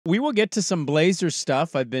We will get to some Blazers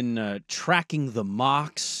stuff. I've been tracking the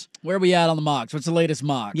mocks. Where are we at on the mocks? What's the latest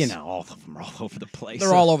mocks? You know, all of them are all over the place.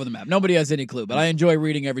 They're all over the map. Nobody has any clue, but I enjoy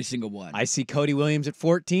reading every single one. I see Cody Williams at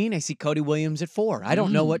 14. I see Cody Williams at 4. I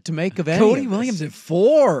don't know what to make of any Cody of this. Williams at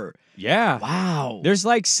 4. Yeah. Wow. There's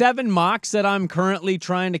like 7 mocks that I'm currently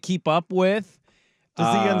trying to keep up with.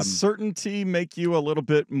 Does the uncertainty make you a little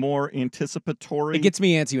bit more anticipatory? It gets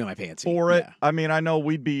me antsy with my pants. For it? Yeah. I mean, I know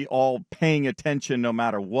we'd be all paying attention no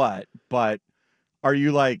matter what, but are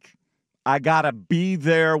you like, I got to be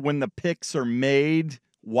there when the picks are made,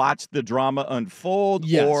 watch the drama unfold,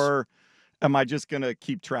 yes. Or am I just going to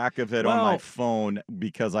keep track of it on my phone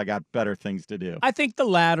because I got better things to do? I think the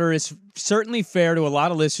latter is certainly fair to a lot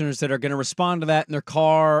of listeners that are going to respond to that in their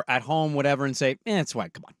car, at home, whatever, and say, it's why,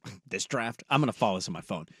 come on, this draft, I'm going to follow this on my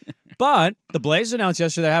phone. But the Blazers announced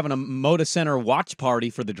yesterday they're having a Moda Center watch party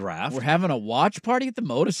for the draft. We're having a watch party at the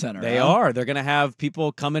Moda Center. They are. They're going to have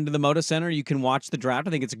people come into the Moda Center. You can watch the draft.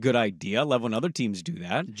 I think it's a good idea. I love when other teams do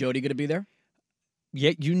that. Jody going to be there?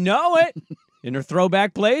 Yeah, you know it. In her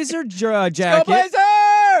throwback Blazer jacket. Go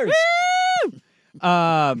Blazers!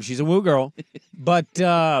 Woo! She's a woo girl. But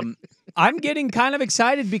I'm getting kind of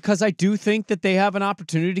excited because I do think that they have an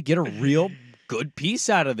opportunity to get a real good piece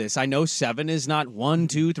out of this. I know 7 is not 1,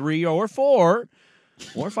 2, 3, or 4,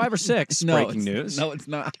 or 5 or 6. Breaking news. No, it's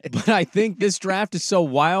not. But I think this draft is so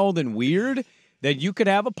wild and weird that you could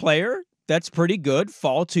have a player that's pretty good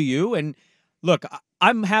fall to you. And look,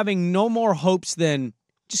 I'm having no more hopes than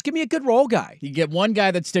just give me a good role guy. You get one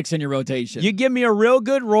guy that sticks in your rotation. You give me a real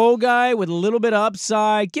good role guy with a little bit of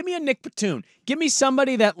upside. Give me a Nick Batum. Give me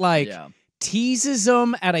somebody that teases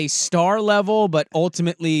them at a star level, but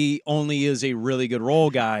ultimately only is a really good role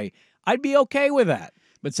guy. I'd be okay with that.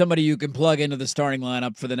 But somebody you can plug into the starting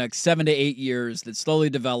lineup for the next 7 to 8 years that slowly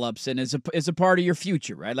develops and is a part of your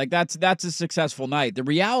future, right? Like that's a successful night. The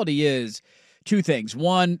reality is 2 things.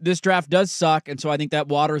 One, this draft does suck, and so I think that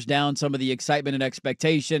waters down some of the excitement and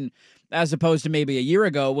expectation as opposed to maybe a year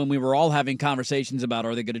ago when we were all having conversations about,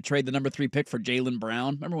 are they going to trade the number 3 pick for Jaylen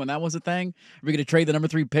Brown? Remember when that was a thing? Are we going to trade the number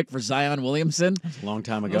 3 pick for Zion Williamson? That's a long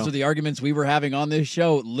time ago. Those are the arguments we were having on this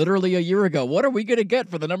show literally a year ago. What are we going to get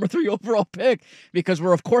for the number 3 overall pick? Because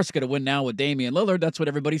we're, of course, going to win now with Damian Lillard. That's what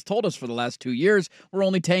everybody's told us for the last 2 years. We're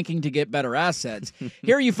only tanking to get better assets.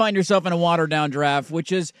 Here you find yourself in a watered-down draft,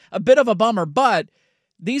 which is a bit of a bummer, but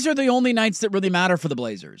these are the only nights that really matter for the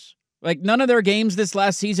Blazers. Like, none of their games this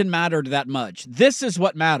last season mattered that much. This is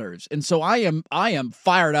what matters. And so I am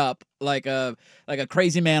fired up like a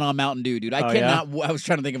crazy man on Mountain Dew, dude. I was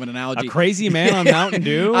trying to think of an analogy. A crazy man on Mountain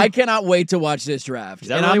Dew? I cannot wait to watch this draft. Is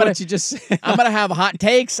that really what you just said? I'm gonna have hot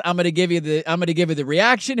takes. I'm gonna give you the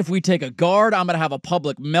reaction. If we take a guard, I'm gonna have a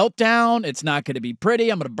public meltdown. It's not gonna be pretty.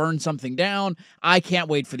 I'm gonna burn something down. I can't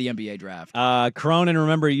wait for the NBA draft. Cronin,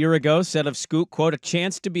 remember a year ago, said of Scoot, quote, a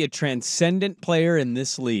chance to be a transcendent player in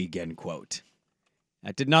this league, end quote.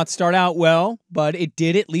 That did not start out well, but it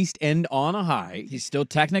did at least end on a high. He still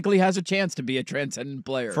technically has a chance to be a transcendent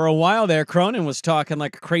player. For a while there, Cronin was talking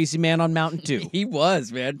like a crazy man on Mountain Dew. He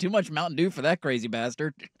was, man. Too much Mountain Dew for that crazy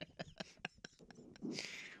bastard.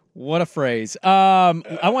 What a phrase.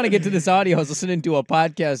 I want to get to this audio. I was listening to a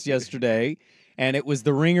podcast yesterday, and it was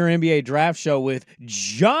the Ringer NBA Draft Show with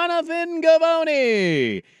Jonathan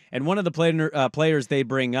Gavoni. And one of the players they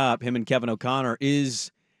bring up, him and Kevin O'Connor,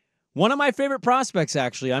 is one of my favorite prospects,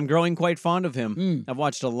 actually. I'm growing quite fond of him. I've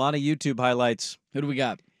watched a lot of YouTube highlights. Who do we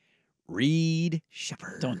got? Reed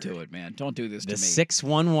Shepherd. Don't do it, man. Don't do this to me. The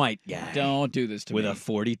 6'1" white guy. Don't do this to me. With a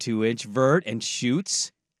 42-inch vert and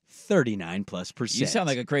shoots 39+%. You sound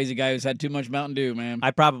like a crazy guy who's had too much Mountain Dew, man.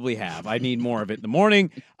 I probably have. I need more of it in the morning.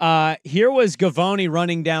 Here was Gavoni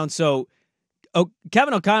running down. So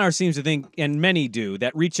Kevin O'Connor seems to think, and many do,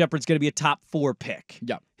 that Reed Shepherd's going to be a top 4 pick.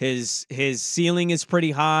 Yeah. His ceiling is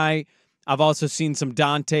pretty high. I've also seen some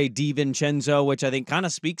Dante DiVincenzo, which I think kind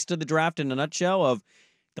of speaks to the draft in a nutshell of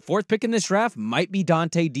the 4th pick in this draft might be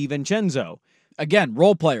Dante DiVincenzo. Again,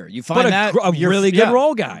 role player. You find that a really good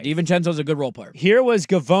role guy. DiVincenzo's a good role player. Here was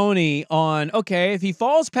Gavoni on, okay, if he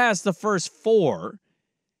falls past the first 4,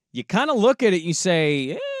 you kind of look at it and you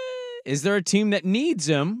say, is there a team that needs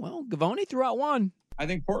him? Well, Gavoni threw out one. I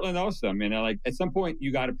think Portland also. I mean, like at some point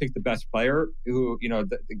you got to pick the best player who,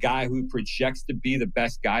 the guy who projects to be the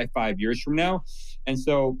best guy 5 years from now. And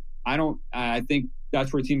so I think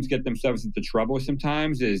that's where teams get themselves into trouble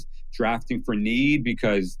sometimes is drafting for need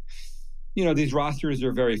because, these rosters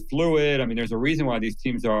are very fluid. I mean, there's a reason why these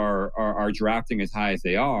teams are drafting as high as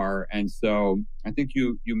they are. And so I think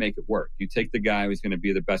you make it work. You take the guy who's going to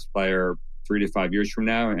be the best player 3 to 5 years from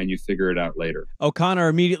now, and you figure it out later. O'Connor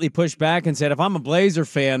immediately pushed back and said, if I'm a Blazer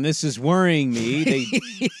fan, this is worrying me.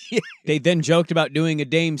 They then joked about doing a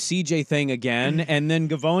Dame CJ thing again, and then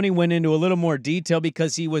Gavoni went into a little more detail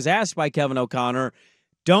because he was asked by Kevin O'Connor,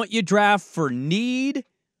 don't you draft for need,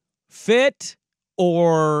 fit,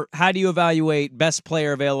 or how do you evaluate best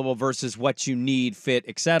player available versus what you need, fit,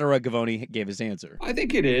 etc.? Gavoni gave his answer. I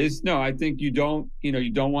think it is. No, I think you don't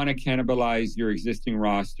want to cannibalize your existing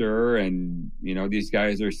roster. And, these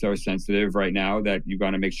guys are so sensitive right now that you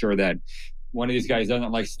got to make sure that one of these guys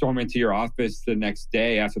doesn't storm into your office the next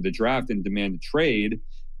day after the draft and demand a trade.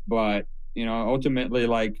 But, ultimately,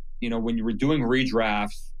 when you were doing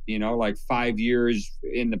redrafts, 5 years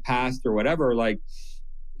in the past or whatever,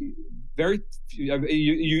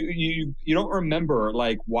 you don't remember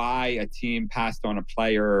why a team passed on a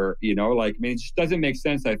player, it just doesn't make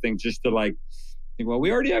sense, I think, just to think, well,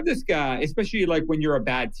 we already have this guy, especially when you're a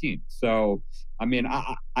bad team. So I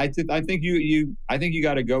think you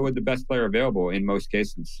got to go with the best player available in most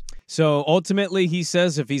cases. So ultimately, he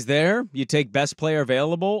says if he's there, you take best player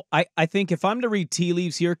available. I think if I'm to read tea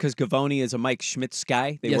leaves here, because Gavoni is a Mike Schmitz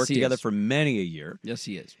guy, they worked together for many a year. Yes,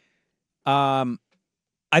 he is.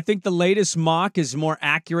 I think the latest mock is more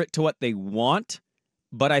accurate to what they want,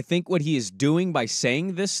 but I think what he is doing by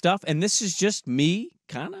saying this stuff, and this is just me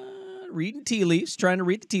kind of reading tea leaves, trying to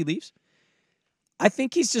read the tea leaves, I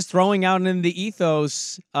think he's just throwing out in the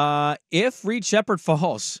ethos, if Reed Sheppard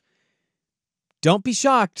falls, don't be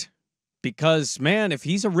shocked, because, man, if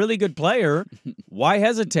he's a really good player, why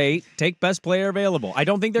hesitate? Take best player available. I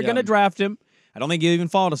don't think they're going to draft him. I don't think he'll even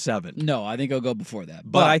fall to 7. No, I think he'll go before that.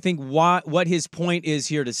 But I think what his point is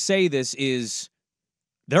here to say this is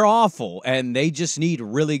they're awful, and they just need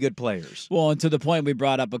really good players. Well, and to the point we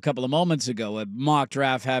brought up a couple of moments ago, a mock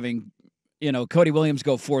draft having, Cody Williams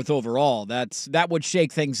go 4th overall, that would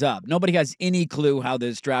shake things up. Nobody has any clue how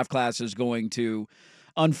this draft class is going to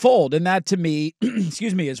unfold. And that, to me,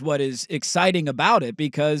 is what is exciting about it,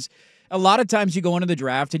 because a lot of times you go into the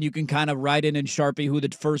draft and you can kind of write in Sharpie who the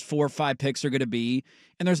first 4 or 5 picks are going to be,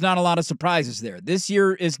 and there's not a lot of surprises there. This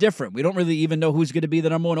year is different. We don't really even know who's going to be the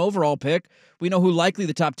number 1 overall pick. We know who likely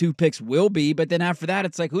the top 2 picks will be, but then after that,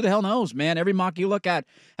 it's who the hell knows, man? Every mock you look at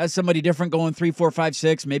has somebody different going 3, 4, 5,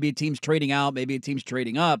 6. Maybe a team's trading out, maybe a team's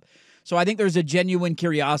trading up. So I think there's a genuine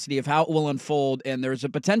curiosity of how it will unfold, and there's a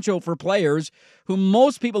potential for players who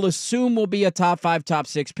most people assume will be a top 5, top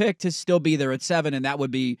 6 pick to still be there at 7, and that would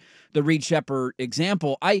be the Reed Sheppard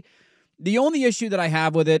example. The only issue that I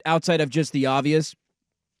have with it, outside of just the obvious,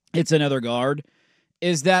 it's another guard,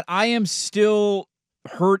 is that I am still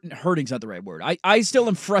hurting's not the right word. I still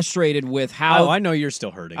am frustrated with how... Oh, I know you're still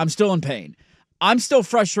hurting. I'm still in pain. I'm still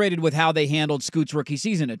frustrated with how they handled Scoot's rookie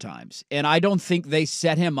season at times, and I don't think they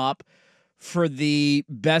set him up for the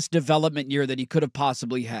best development year that he could have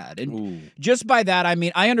possibly had. And just by that,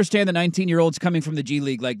 I understand the 19-year-old's coming from the G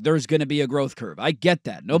League, there's going to be a growth curve. I get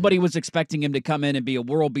that. Nobody was expecting him to come in and be a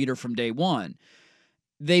world beater from day one.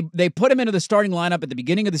 They put him into the starting lineup at the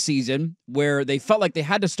beginning of the season where they felt like they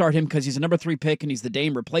had to start him because he's a number 3 pick and he's the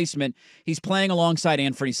Dame replacement. He's playing alongside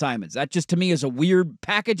Anthony Simons. That just, to me, is a weird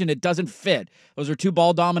package, and it doesn't fit. Those are 2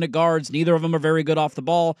 ball-dominant guards. Neither of them are very good off the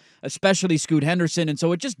ball, especially Scoot Henderson, and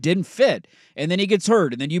so it just didn't fit. And then he gets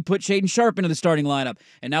hurt, and then you put Shaedon Sharpe into the starting lineup,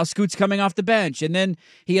 and now Scoot's coming off the bench, and then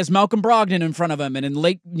he has Malcolm Brogdon in front of him, and in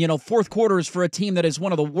late, fourth quarters for a team that is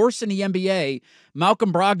one of the worst in the NBA,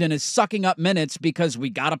 Malcolm Brogdon is sucking up minutes because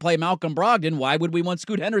we got to play Malcolm Brogdon. Why would we want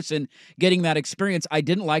Scoot Henderson getting that experience? I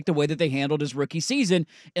didn't like the way that they handled his rookie season,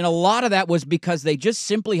 and a lot of that was because they just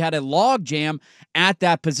simply had a log jam at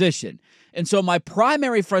that position. And so my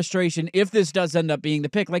primary frustration, if this does end up being the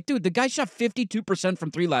pick, dude, the guy shot 52%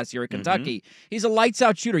 from 3 last year at Kentucky. He's a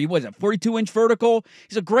lights-out shooter. He was a 42-inch vertical.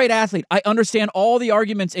 He's a great athlete. I understand all the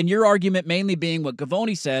arguments, and your argument mainly being what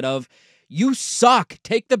Gavoni said of, you suck.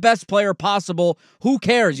 Take the best player possible. Who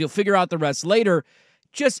cares? You'll figure out the rest later.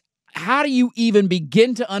 Just how do you even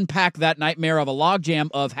begin to unpack that nightmare of a logjam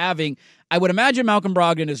of having, I would imagine Malcolm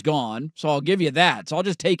Brogdon is gone, so I'll give you that. So I'll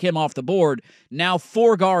just take him off the board. Now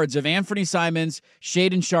 4 guards of Anthony Simons,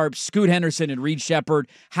 Shaedon Sharpe, Scoot Henderson, and Reed Sheppard.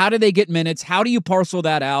 How do they get minutes? How do you parcel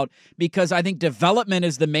that out? Because I think development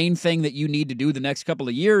is the main thing that you need to do the next couple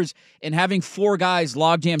of years, and having 4 guys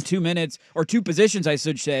logjam 2 minutes, or 2 positions, I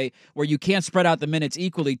should say, where you can't spread out the minutes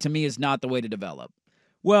equally, to me is not the way to develop.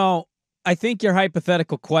 Well, I think your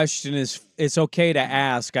hypothetical question it's okay to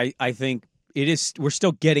ask. I think it is. We're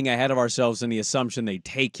still getting ahead of ourselves in the assumption they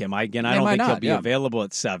take him. I don't think he'll be available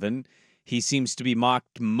at 7. He seems to be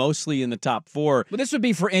mocked mostly in the top 4. But this would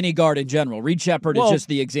be for any guard in general. Reed Sheppard is just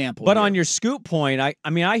the example. But here. on your Scoot point, I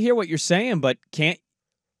hear what you're saying, but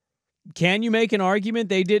can you make an argument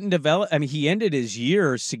they didn't develop? I mean, he ended his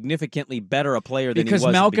year significantly better a player than he was Because at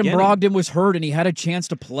the Malcolm beginning. Brogdon was hurt and he had a chance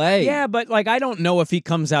to play. Yeah, but like I don't know if he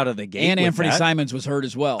comes out of the gate. And with Anthony that. Simons was hurt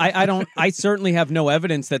as well. I don't. I certainly have no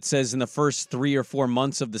evidence that says in the first 3 or 4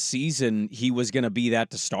 months of the season he was going to be that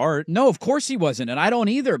to start. No, of course he wasn't, and I don't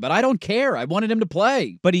either. But I don't care. I wanted him to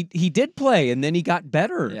play. But he did play, and then he got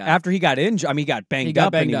better Yeah. after he got injured. I mean, he got banged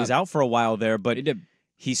up, and he was out for a while there. But He did.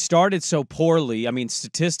 he started so poorly. I mean,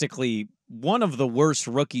 statistically, one of the worst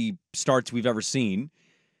rookie starts we've ever seen.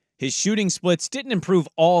 His shooting splits didn't improve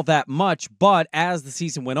all that much, but as the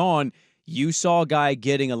season went on, you saw a guy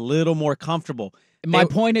getting a little more comfortable. My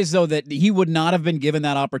point is, though, that he would not have been given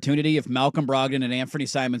that opportunity if Malcolm Brogdon and Anthony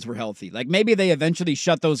Simons were healthy. Like, maybe they eventually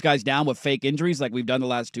shut those guys down with fake injuries like we've done the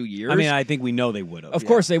last 2 years. I mean, I think we know they would have. Of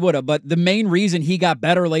course they would have, but the main reason he got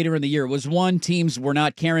better later in the year was, one, teams were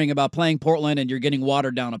not caring about playing Portland and you're getting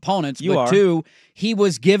watered-down opponents. But two, he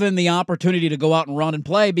was given the opportunity to go out and run and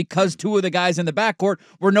play because 2 of the guys in the backcourt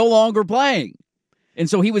were no longer playing. And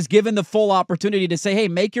so he was given the full opportunity to say, hey,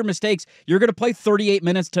 make your mistakes. You're going to play 38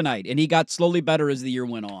 minutes tonight. And he got slowly better as the year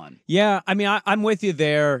went on. Yeah, I mean, I'm with you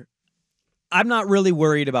there. I'm not really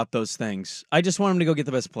worried about those things. I just want him to go get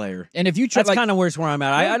the best player. And if you That's kind of where I'm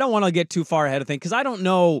at. I don't want to get too far ahead of things because I don't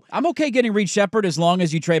know. I'm okay getting Reed Shepherd as long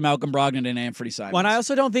as you trade Malcolm Brogdon and Anthony Simons. Well, and I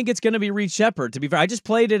also don't think it's going to be Reed Shepherd, to be fair. I just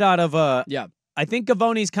played it out of yeah. I think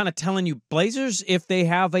Gavoni's kind of telling you Blazers, if they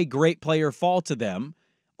have a great player fall to them,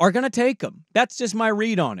 are going to take him. That's just my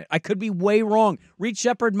read on it. I could be way wrong. Reed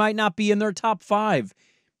Shepherd might not be in their top 5.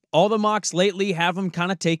 All the mocks lately have him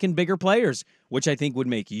kind of taking bigger players, which I think would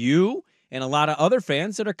make you and a lot of other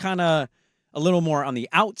fans that are kind of a little more on the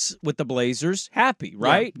outs with the Blazers happy,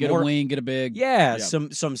 right? Yeah, get a wing, get a big. Yeah, some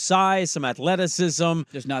size, some athleticism.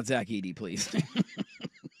 Just not Zach Edey, please.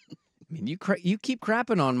 I mean, you keep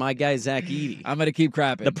crapping on my guy, Zach Edey. I'm going to keep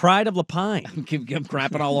crapping. The pride of Lapine. I'm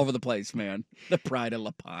crapping all over the place, man. The pride of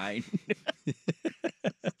Lapine.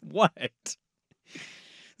 What?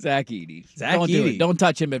 Zach Edey. Zach Don't do Edey. it. Don't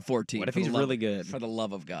touch him at 14. What if he's really good? For the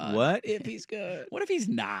love of God. What if he's good? What if he's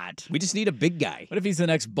not? We just need a big guy. What if he's the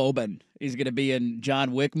next Boban? He's going to be in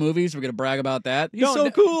John Wick movies. We're going to brag about that. He's Don't- so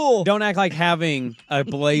cool. Don't act like having a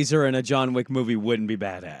Blazer in a John Wick movie wouldn't be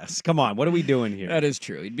badass. Come on, what are we doing here? That is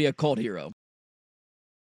true. He'd be a cult hero.